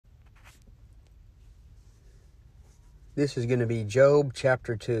This is going to be Job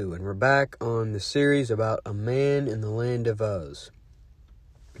chapter 2, and we're back on the series about a man in the land of Uz.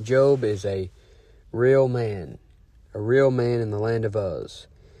 Job is a real man in the land of Uz.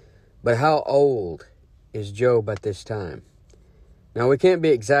 But how old is Job at this time? Now, we can't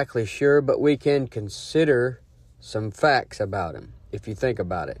be exactly sure, but we can consider some facts about him, if you think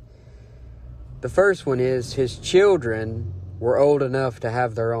about it. The first one is his children were old enough to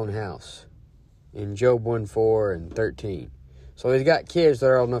have their own house. In Job 1:4 and 13. So he's got kids that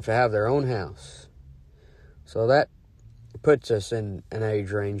are old enough to have their own house. So that puts us in an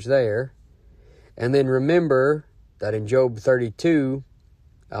age range there. And then remember that in Job 32,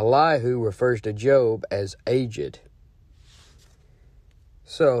 Elihu refers to Job as aged.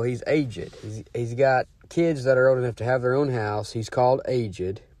 So he's aged. He's got kids that are old enough to have their own house. He's called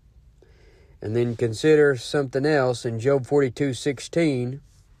aged. And then consider something else in Job 42:16.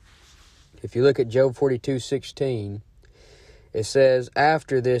 If you look at Job 42:16, it says,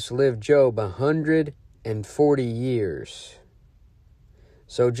 after this lived Job 140 years.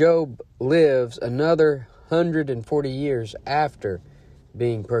 So Job lives another 140 years after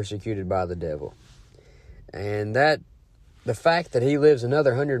being persecuted by the devil. And the fact that he lives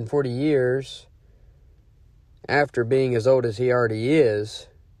another 140 years after being as old as he already is,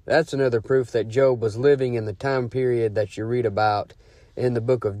 that's another proof that Job was living in the time period that you read about in the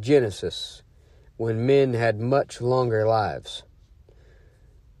book of Genesis, when men had much longer lives.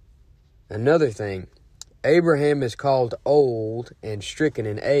 Another thing, Abraham is called old and stricken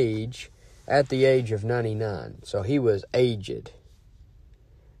in age at the age of 99. So he was aged.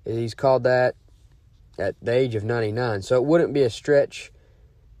 He's called that at the age of 99. So it wouldn't be a stretch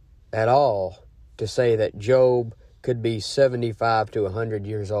at all to say that Job could be 75 to 100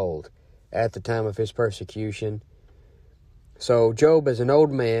 years old at the time of his persecution. So Job is an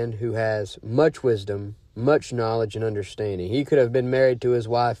old man who has much wisdom, much knowledge and understanding. He could have been married to his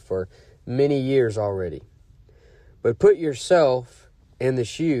wife for many years already. But put yourself in the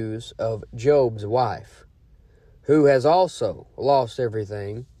shoes of Job's wife, who has also lost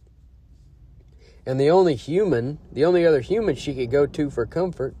everything. And the only other human she could go to for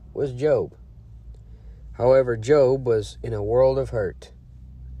comfort was Job. However, Job was in a world of hurt.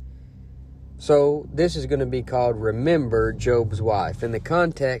 So this is going to be called Remember Job's Wife. In the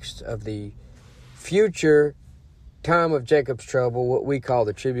context of the future time of Jacob's trouble, what we call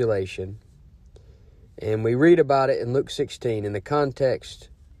the tribulation. And we read about it in Luke 16. In the context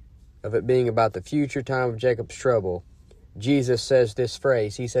of it being about the future time of Jacob's trouble, Jesus says this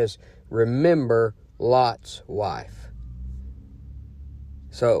phrase. He says, remember Lot's wife.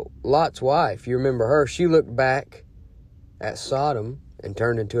 So Lot's wife, you remember her, she looked back at Sodom and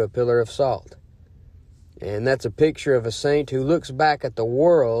turned into a pillar of salt. And that's a picture of a saint who looks back at the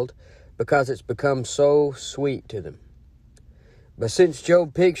world because it's become so sweet to them. But since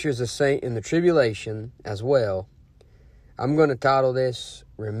Job pictures a saint in the tribulation as well, I'm going to title this,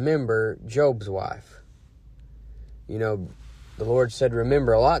 Remember Job's Wife. You know, the Lord said,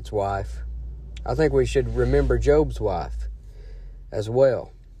 remember Lot's wife. I think we should remember Job's wife as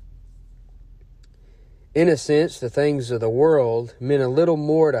well. In a sense, the things of the world meant a little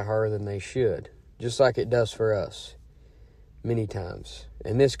more to her than they should, just like it does for us many times.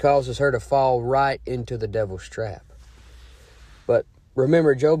 And this causes her to fall right into the devil's trap. But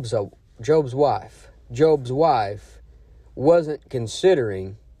remember Job's wife. Job's wife wasn't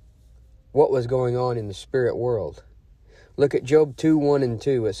considering what was going on in the spirit world. Look at Job 2:1 and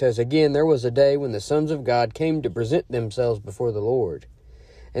 2. It says, again, there was a day when the sons of God came to present themselves before the Lord.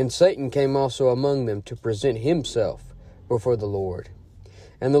 And Satan came also among them to present himself before the Lord.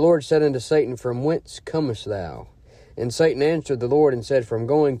 And the Lord said unto Satan, from whence comest thou? And Satan answered the Lord and said, from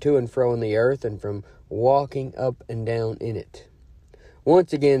going to and fro in the earth, and from walking up and down in it.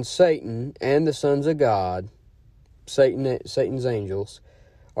 Once again, Satan and the sons of God, Satan's angels,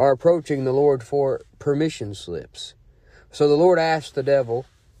 are approaching the Lord for permission slips. So the Lord asked the devil,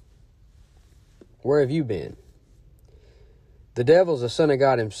 where have you been? The devil's a son of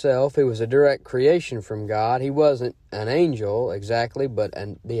God himself. He was a direct creation from God. He wasn't an angel exactly, but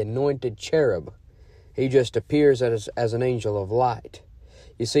the anointed cherub. He just appears as an angel of light.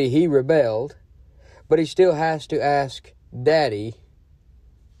 You see, he rebelled, but he still has to ask Daddy,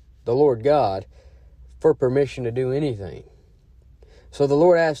 the Lord God, for permission to do anything. So the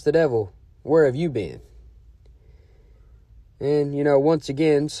Lord asked the devil, where have you been? And, once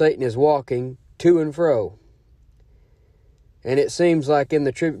again, Satan is walking to and fro. And it seems like in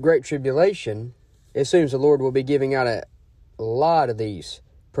the Great Tribulation, it seems the Lord will be giving out a lot of these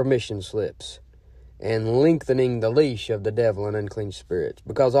permission slips and lengthening the leash of the devil and unclean spirits,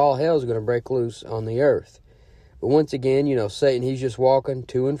 because all hell is going to break loose on the earth. But once again, Satan, he's just walking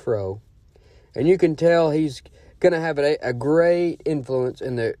to and fro. And you can tell he's going to have a great influence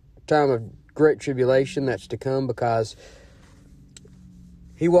in the time of great tribulation that's to come, because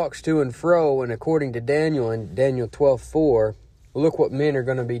he walks to and fro, and according to Daniel in Daniel 12:4, look what men are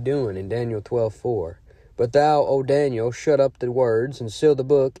going to be doing in Daniel 12:4. But thou, O Daniel, shut up the words and seal the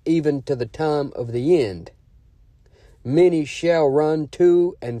book, even to the time of the end. Many shall run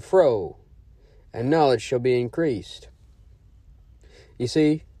to and fro, and knowledge shall be increased. You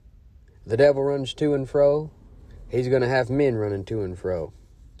see, the devil runs to and fro. He's going to have men running to and fro.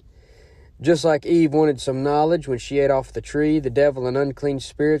 Just like Eve wanted some knowledge when she ate off the tree, the devil and unclean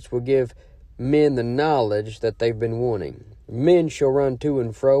spirits will give men the knowledge that they've been wanting. Men shall run to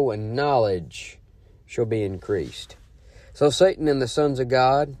and fro, and knowledge shall be increased. So Satan and the sons of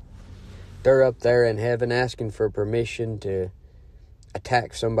God, they're up there in heaven asking for permission to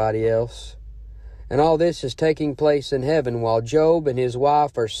attack somebody else. And all this is taking place in heaven while Job and his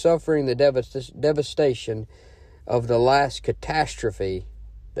wife are suffering the devastation of the last catastrophe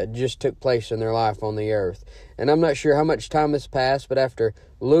that just took place in their life on the earth. And I'm not sure how much time has passed, but after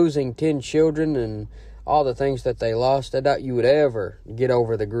losing 10 children and all the things that they lost, I doubt you would ever get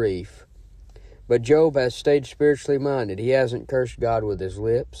over the grief. But Job has stayed spiritually minded. He hasn't cursed God with his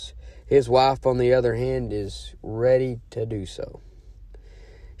lips. His wife, on the other hand, is ready to do so.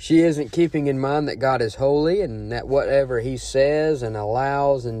 She isn't keeping in mind that God is holy and that whatever he says and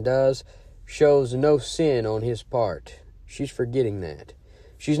allows and does shows no sin on his part. She's forgetting that.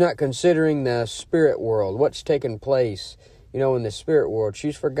 She's not considering the spirit world, what's taking place, in the spirit world.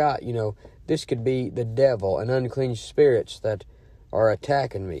 She's forgot, this could be the devil and unclean spirits that are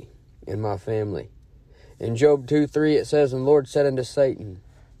attacking me and my family. In Job 2:3 it says, And the Lord said unto Satan,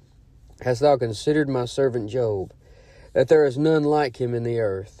 Hast thou considered my servant Job, that there is none like him in the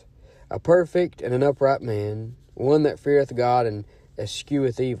earth, a perfect and an upright man, one that feareth God and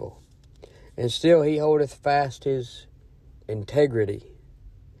escheweth evil? And still he holdeth fast his integrity,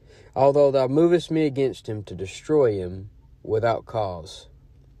 although thou movest me against him to destroy him without cause.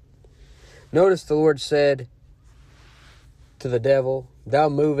 Notice the Lord said to the devil, Thou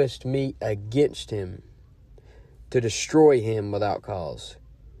movest me against him to destroy him without cause.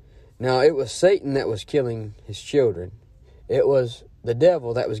 Now, it was Satan that was killing his children. It was the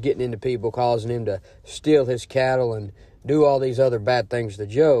devil that was getting into people, causing him to steal his cattle and do all these other bad things to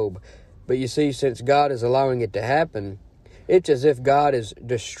Job. But you see, since God is allowing it to happen, it's as if God is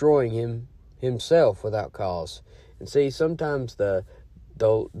destroying himself without cause. And see, sometimes the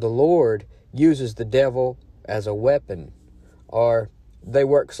Lord uses the devil as a weapon, or they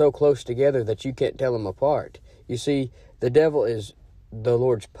work so close together that you can't tell them apart. You see, the devil is the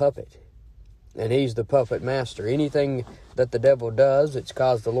Lord's puppet, and he's the puppet master. Anything that the devil does, it's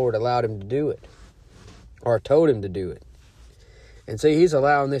because the Lord allowed him to do it, or told him to do it. And see, he's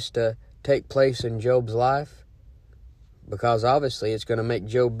allowing this to take place in Job's life because obviously it's going to make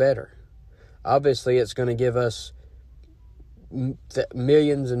Job better. Obviously it's going to give us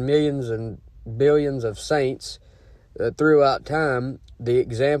millions and millions and billions of saints throughout time the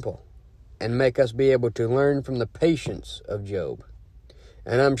example, and make us be able to learn from the patience of Job.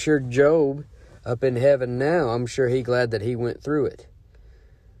 And I'm sure Job, up in heaven now, I'm sure he's glad that he went through it.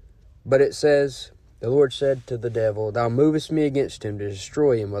 But it says, the Lord said to the devil, Thou movest me against him to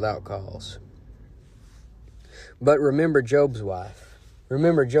destroy him without cause. But remember Job's wife.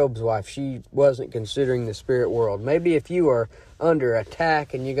 Remember Job's wife. She wasn't considering the spirit world. Maybe if you are under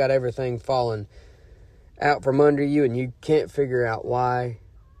attack and you got everything falling out from under you and you can't figure out why,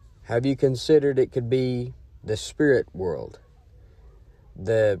 have you considered it could be the spirit world?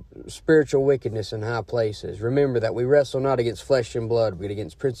 The spiritual wickedness in high places. Remember that we wrestle not against flesh and blood, but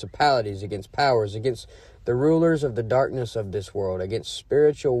against principalities, against powers, against the rulers of the darkness of this world, against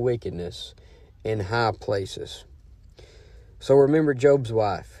spiritual wickedness in high places. So remember Job's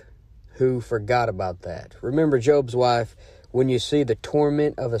wife, who forgot about that. Remember Job's wife when you see the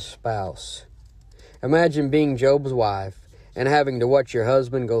torment of a spouse. Imagine being Job's wife and having to watch your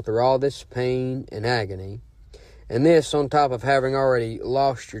husband go through all this pain and agony. And this on top of having already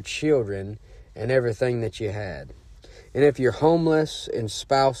lost your children and everything that you had. And if you're homeless and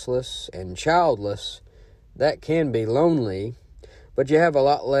spouseless and childless, that can be lonely, but you have a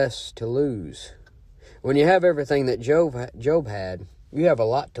lot less to lose. When you have everything that Job had, you have a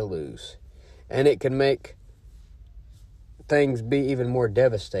lot to lose. And it can make things be even more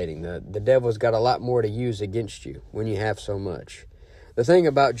devastating. The devil's got a lot more to use against you when you have so much. The thing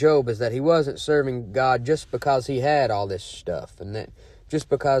about Job is that he wasn't serving God just because he had all this stuff and that just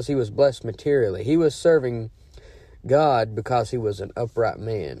because he was blessed materially. He was serving God because he was an upright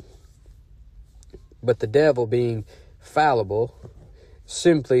man. But the devil, being fallible,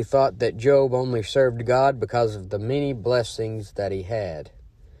 simply thought that Job only served God because of the many blessings that he had.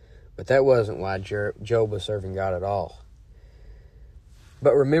 But that wasn't why Job was serving God at all.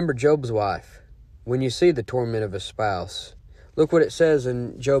 But remember Job's wife. When you see the torment of a spouse, look what it says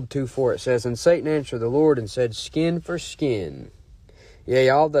in Job 2:4. It says, "And Satan answered the Lord and said, Skin for skin. Yea,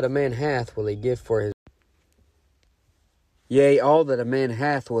 all that a man hath will he give for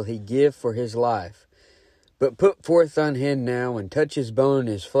his life. But put forth thine hand now, and touch his bone and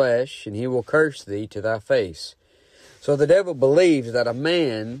his flesh, and he will curse thee to thy face." So the devil believes that a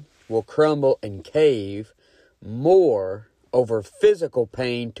man will crumble and cave more over physical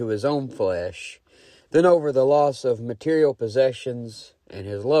pain to his own flesh than over the loss of material possessions and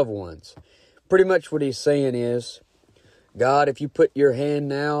his loved ones. Pretty much what he's saying is, God, if you put your hand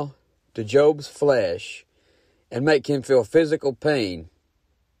now to Job's flesh and make him feel physical pain,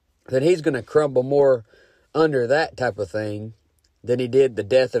 then he's going to crumble more under that type of thing than he did the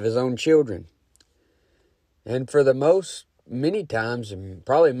death of his own children. And for many times, and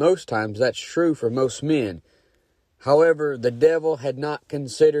probably most times, that's true for most men. However, the devil had not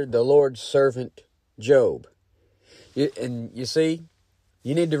considered the Lord's servant Job. You see,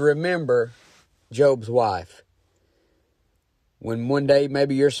 you need to remember Job's wife. When one day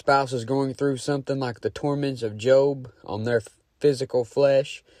maybe your spouse is going through something like the torments of Job on their physical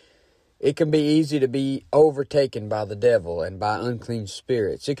flesh, it can be easy to be overtaken by the devil and by unclean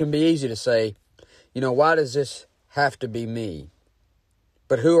spirits. It can be easy to say, why does this have to be me?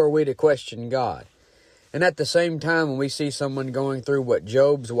 But who are we to question God? And at the same time, when we see someone going through what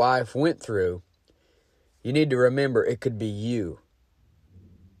Job's wife went through, you need to remember it could be you.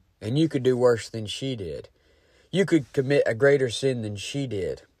 And you could do worse than she did. You could commit a greater sin than she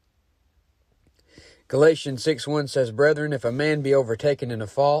did. Galatians 6:1 says, "Brethren, if a man be overtaken in a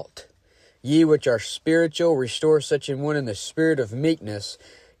fault, ye which are spiritual, restore such an one in the spirit of meekness,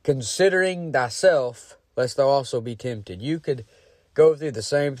 considering thyself, lest thou also be tempted." You could go through the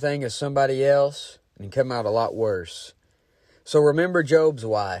same thing as somebody else and come out a lot worse. So remember Job's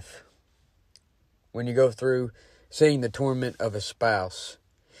wife when you go through seeing the torment of a spouse.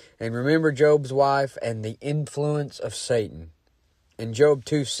 And remember Job's wife and the influence of Satan. In Job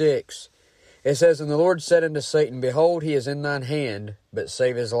 2:6, it says, "And the Lord said unto Satan, Behold, he is in thine hand, but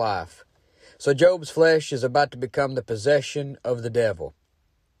save his life." So Job's flesh is about to become the possession of the devil.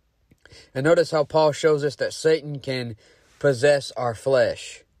 And notice how Paul shows us that Satan can possess our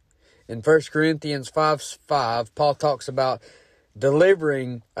flesh. In 1 Corinthians 5:5, Paul talks about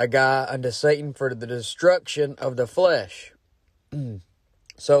delivering a guy unto Satan for the destruction of the flesh.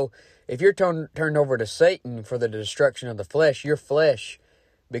 So, if you're turned over to Satan for the destruction of the flesh, your flesh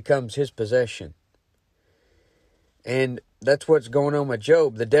becomes his possession. And that's what's going on with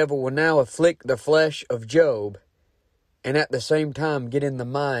Job. The devil will now afflict the flesh of Job and at the same time get in the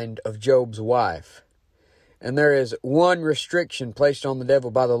mind of Job's wife. And there is one restriction placed on the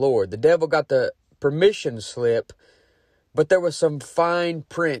devil by the Lord. The devil got the permission slip, but there was some fine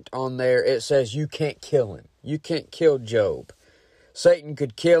print on there. It says you can't kill him. You can't kill Job. Satan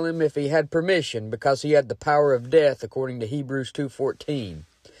could kill him if he had permission because he had the power of death according to Hebrews 2:14.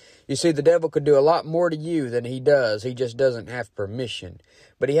 You see, the devil could do a lot more to you than he does. He just doesn't have permission.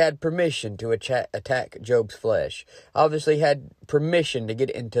 But he had permission to attack Job's flesh. Obviously, he had permission to get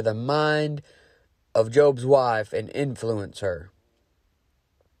into the mind of Job's wife and influence her.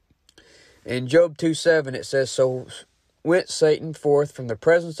 In Job 2:7, it says, "So went Satan forth from the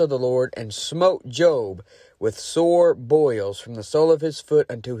presence of the Lord and smote Job with sore boils from the sole of his foot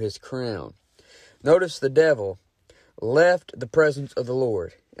unto his crown." Notice the devil left the presence of the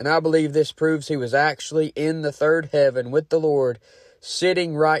Lord. And I believe this proves he was actually in the third heaven with the Lord,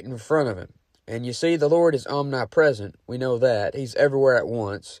 sitting right in front of him. And you see, the Lord is omnipresent. We know that. He's everywhere at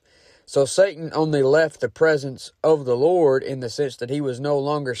once. So Satan only left the presence of the Lord in the sense that he was no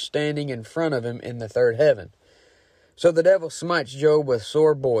longer standing in front of him in the third heaven. So the devil smites Job with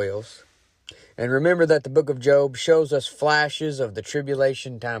sore boils. And remember that the book of Job shows us flashes of the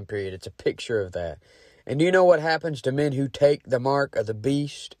tribulation time period. It's a picture of that. And do you know what happens to men who take the mark of the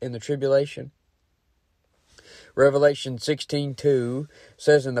beast in the tribulation? Revelation 16:2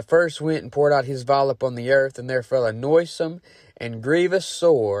 says, "And the first went and poured out his vial upon the earth, and there fell a noisome and grievous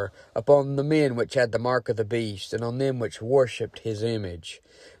sore upon the men which had the mark of the beast, and on them which worshipped his image."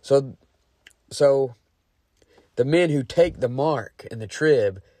 So the men who take the mark in the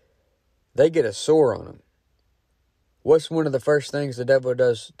trib, they get a sore on them. What's one of the first things the devil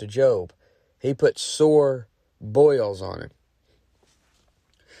does to Job? He puts sore boils on him.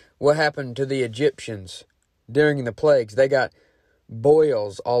 What happened to the Egyptians during the plagues? They got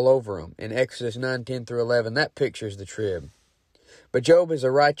boils all over him. In Exodus 9:10 through 11, that pictures the trib. But Job is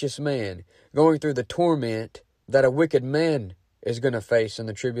a righteous man, going through the torment that a wicked man is going to face in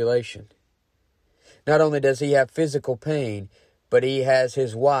the tribulation. Not only does he have physical pain, but he has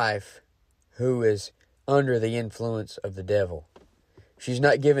his wife who is under the influence of the devil. She's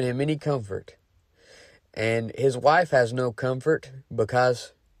not giving him any comfort. And his wife has no comfort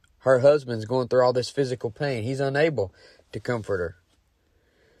because her husband's going through all this physical pain. He's unable to comfort her.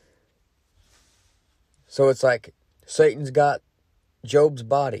 So it's like Satan's got Job's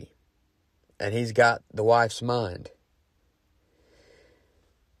body, and he's got the wife's mind.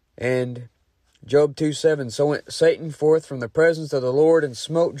 And Job 2:7, so went Satan forth from the presence of the Lord, and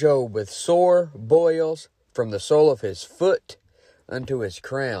smote Job with sore boils from the sole of his foot unto his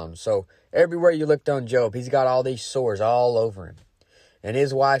crown. So everywhere you looked on Job, he's got all these sores all over him. And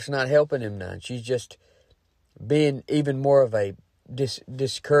his wife's not helping him none. She's just being even more of a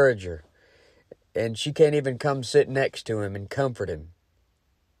discourager. And she can't even come sit next to him and comfort him.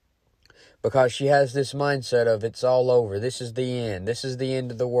 Because she has this mindset of it's all over. This is the end. This is the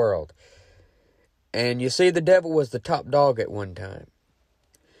end of the world. And you see, the devil was the top dog at one time.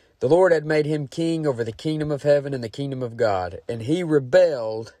 The Lord had made him king over the kingdom of heaven and the kingdom of God. And he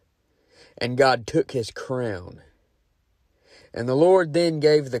rebelled, and God took his crown. And the Lord then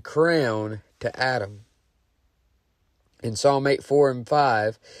gave the crown to Adam. In Psalm 8:4 and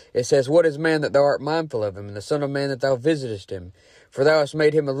 5, it says, What is man that thou art mindful of him, and the son of man that thou visitest him? For thou hast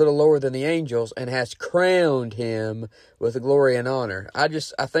made him a little lower than the angels, and hast crowned him with glory and honor. I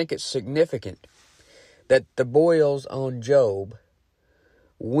think it's significant that the boils on Job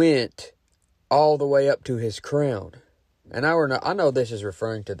went all the way up to his crown. And I know this is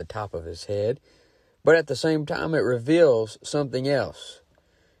referring to the top of his head, but at the same time it reveals something else.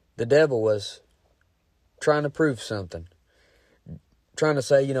 The devil was trying to prove something. Trying to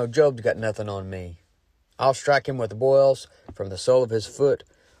say, Job's got nothing on me. I'll strike him with boils from the sole of his foot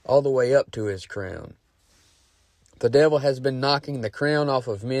all the way up to his crown. The devil has been knocking the crown off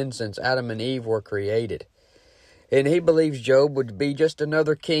of men since Adam and Eve were created. And he believes Job would be just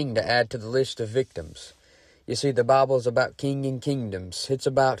another king to add to the list of victims. You see, the Bible is about king and kingdoms. It's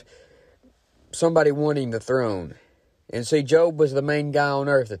about somebody wanting the throne. And see, Job was the main guy on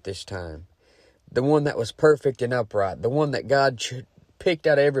earth at this time. The one that was perfect and upright. The one that God picked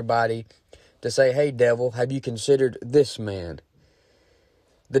out of everybody to say, hey, devil, have you considered this man?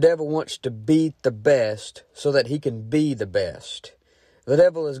 The devil wants to beat the best so that he can be the best. The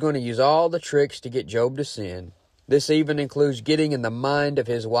devil is going to use all the tricks to get Job to sin. This even includes getting in the mind of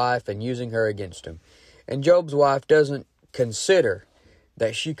his wife and using her against him. And Job's wife doesn't consider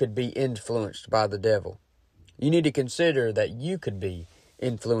that she could be influenced by the devil. You need to consider that you could be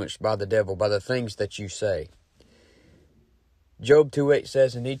influenced by the devil, by the things that you say. Job 2:8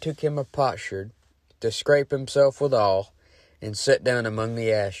 says, And he took him a potsherd to scrape himself withal, and sat down among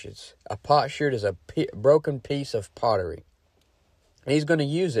the ashes. A potsherd is a broken piece of pottery. And he's going to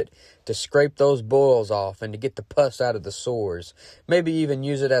use it to scrape those boils off and to get the pus out of the sores. Maybe even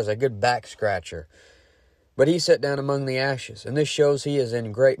use it as a good back scratcher. But he sat down among the ashes, and this shows he is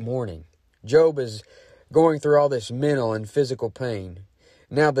in great mourning. Job is going through all this mental and physical pain.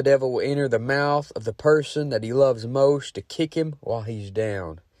 Now the devil will enter the mouth of the person that he loves most to kick him while he's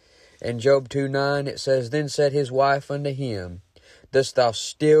down. In Job 2:9 it says, Then said his wife unto him, Dost thou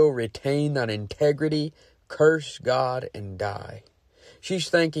still retain thine integrity? Curse God and die. She's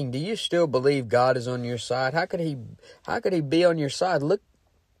thinking, do you still believe God is on your side? How could he be on your side? Look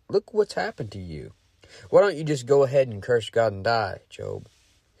what's happened to you. Why don't you just go ahead and curse God and die, Job?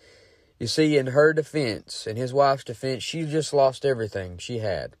 You see, in her defense, in his wife's defense, she just lost everything she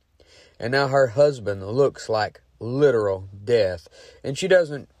had. And now her husband looks like literal death. And she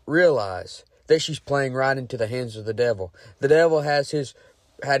doesn't realize that she's playing right into the hands of the devil. The devil had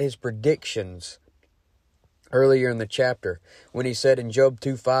his predictions earlier in the chapter when he said in Job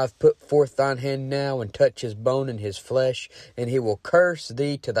 2:5, Put forth thine hand now and touch his bone and his flesh, and he will curse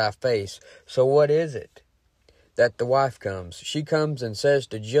thee to thy face. So what is it that the wife comes? She comes and says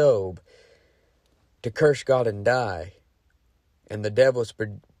to Job to curse God and die. And the devil's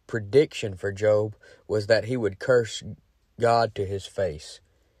prediction for Job was that he would curse God to his face.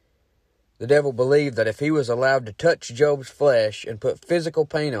 The devil believed that if he was allowed to touch Job's flesh and put physical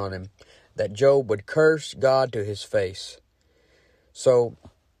pain on him, that Job would curse God to his face. So,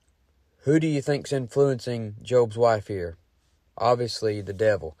 who do you think's influencing Job's wife here? Obviously, the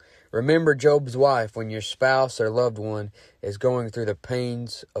devil. Remember Job's wife when your spouse or loved one is going through the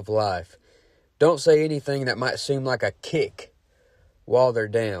pains of life. Don't say anything that might seem like a kick while they're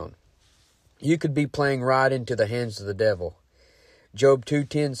down. You could be playing right into the hands of the devil. Job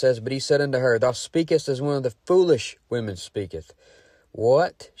 2:10 says, But he said unto her, Thou speakest as one of the foolish women speaketh.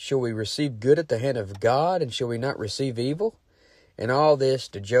 What? Shall we receive good at the hand of God, and shall we not receive evil? And all this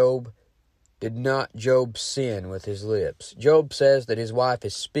did not Job sin with his lips. Job says that his wife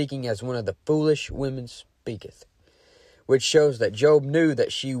is speaking as one of the foolish women speaketh, which shows that Job knew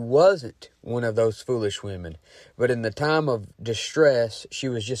that she wasn't one of those foolish women, but in the time of distress, she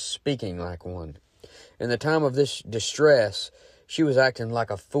was just speaking like one. In the time of this distress, she was acting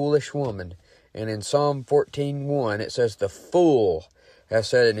like a foolish woman. And in Psalm 14:1, it says, The fool has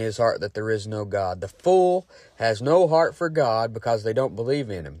said in his heart that there is no God. The fool has no heart for God because they don't believe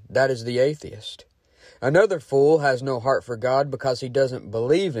in him. That is the atheist. Another fool has no heart for God because he doesn't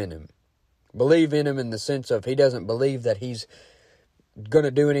believe in him. Believe in him in the sense of he doesn't believe that he's going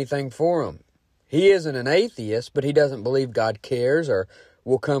to do anything for him. He isn't an atheist, but he doesn't believe God cares or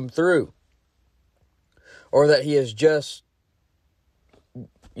will come through. Or that he is just,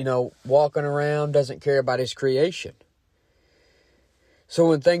 walking around, doesn't care about his creation. So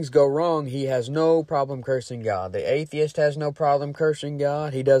when things go wrong, he has no problem cursing God. The atheist has no problem cursing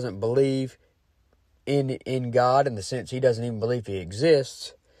God. He doesn't believe in God in the sense he doesn't even believe he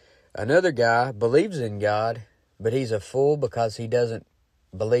exists. Another guy believes in God, but he's a fool because he doesn't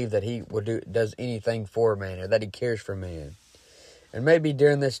believe that he does anything for man or that he cares for man. And maybe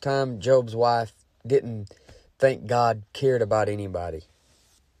during this time, Job's wife didn't think God cared about anybody.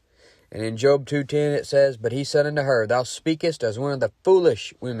 And in Job 2:10 it says, But he said unto her, Thou speakest as one of the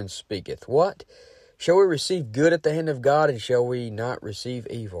foolish women speaketh. What? Shall we receive good at the hand of God, and shall we not receive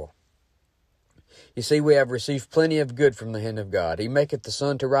evil? You see, we have received plenty of good from the hand of God. He maketh the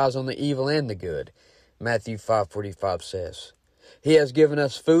sun to rise on the evil and the good, Matthew 5:45 says. He has given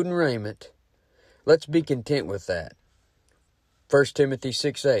us food and raiment. Let's be content with that. 1 Timothy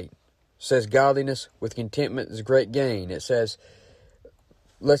 6:8 says, Godliness with contentment is great gain. It says,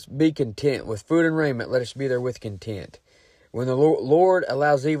 let's be content. With food and raiment, let us be there with content. When the Lord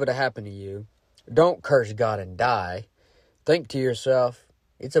allows evil to happen to you, don't curse God and die. Think to yourself,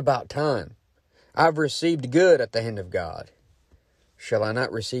 it's about time. I've received good at the hand of God. Shall I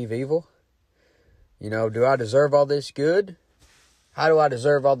not receive evil? Do I deserve all this good? How do I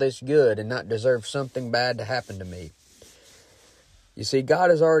deserve all this good and not deserve something bad to happen to me? You see, God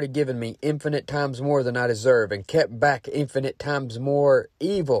has already given me infinite times more than I deserve and kept back infinite times more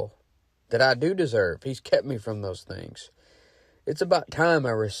evil that I do deserve. He's kept me from those things. It's about time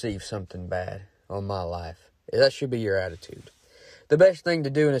I receive something bad on my life. That should be your attitude. The best thing to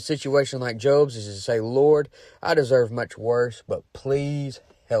do in a situation like Job's is to say, Lord, I deserve much worse, but please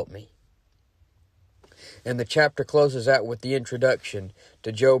help me. And the chapter closes out with the introduction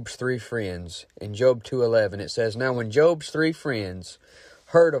to Job's three friends. In Job 2:11, it says, Now when Job's three friends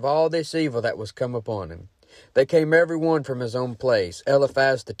heard of all this evil that was come upon him, they came every one from his own place,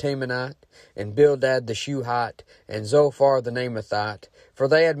 Eliphaz the Temanite, and Bildad the Shuhite, and Zophar the Naamathite, for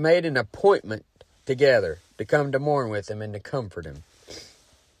they had made an appointment together to come to mourn with him and to comfort him.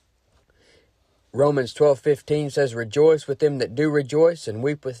 Romans 12:15 says, Rejoice with them that do rejoice, and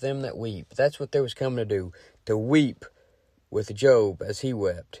weep with them that weep. That's what they was coming to do, to weep with Job as he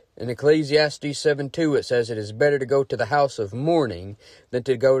wept. In Ecclesiastes 7:2 it says, It is better to go to the house of mourning than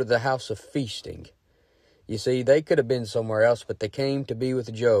to go to the house of feasting. You see, they could have been somewhere else, but they came to be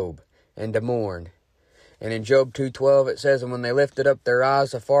with Job and to mourn. And in Job 2:12 it says, And when they lifted up their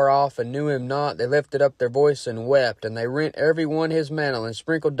eyes afar off and knew him not, they lifted up their voice and wept, and they rent every one his mantle and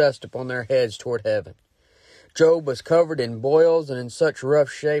sprinkled dust upon their heads toward heaven. Job was covered in boils and in such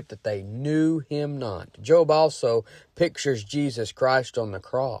rough shape that they knew him not. Job also pictures Jesus Christ on the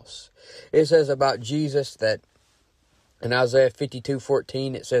cross. It says about Jesus that in Isaiah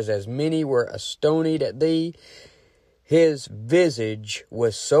 52:14 it says, As many were astonied at thee, his visage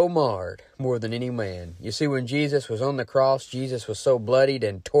was so marred more than any man. You see, when Jesus was on the cross, Jesus was so bloodied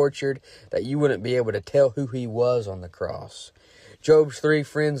and tortured that you wouldn't be able to tell who he was on the cross. Job's three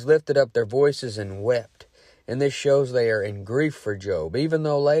friends lifted up their voices and wept. And this shows they are in grief for Job, even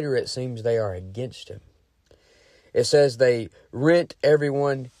though later it seems they are against him. It says they rent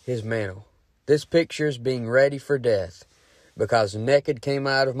everyone his mantle. This pictures being ready for death, because naked came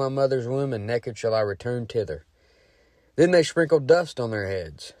I out of my mother's womb, and naked shall I return thither. Then they sprinkled dust on their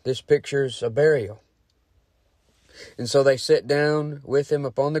heads. This pictures a burial. And so they sat down with him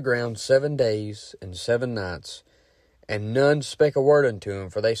upon the ground 7 days and 7 nights, and none spake a word unto him,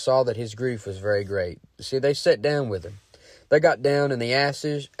 for they saw that his grief was very great. See, they sat down with him. They got down in the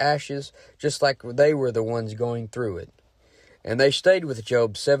ashes, just like they were the ones going through it. And they stayed with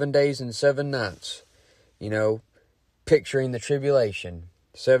Job 7 days and 7 nights, picturing the tribulation.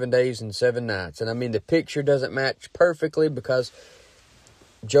 7 days and 7 nights. And I mean, the picture doesn't match perfectly because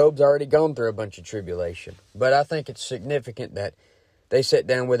Job's already gone through a bunch of tribulation. But I think it's significant that they sat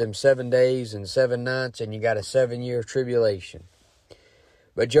down with him 7 days and 7 nights, and you got a 7-year tribulation.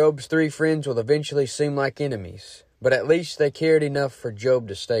 But Job's 3 friends will eventually seem like enemies. But at least they cared enough for Job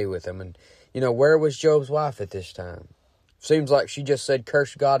to stay with him. And, where was Job's wife at this time? Seems like she just said,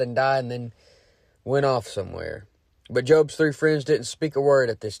 curse God and die, and then went off somewhere. But Job's 3 friends didn't speak a word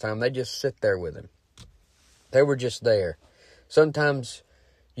at this time. They just sit there with him. They were just there. Sometimes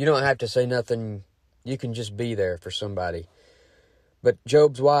you don't have to say nothing. You can just be there for somebody. But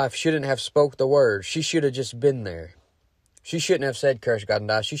Job's wife shouldn't have spoke the word. She should have just been there. She shouldn't have said, curse God and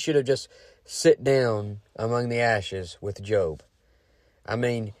die. She should have just sit down among the ashes with Job. I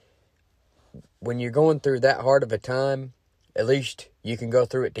mean, when you're going through that hard of a time, at least you can go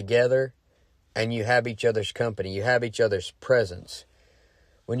through it together, and you have each other's company. You have each other's presence.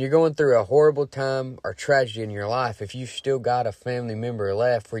 When you're going through a horrible time or tragedy in your life, if you've still got a family member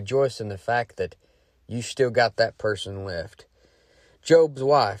left, rejoice in the fact that you still got that person left. Job's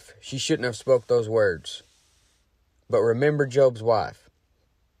wife, she shouldn't have spoke those words. But remember Job's wife.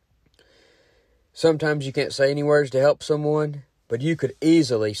 Sometimes you can't say any words to help someone, but you could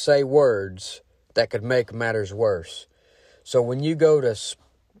easily say words that could make matters worse. So when you go to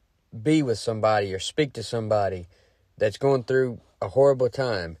be with somebody or speak to somebody that's going through a horrible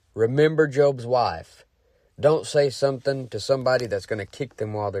time, remember Job's wife. Don't say something to somebody that's going to kick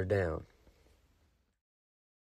them while they're down.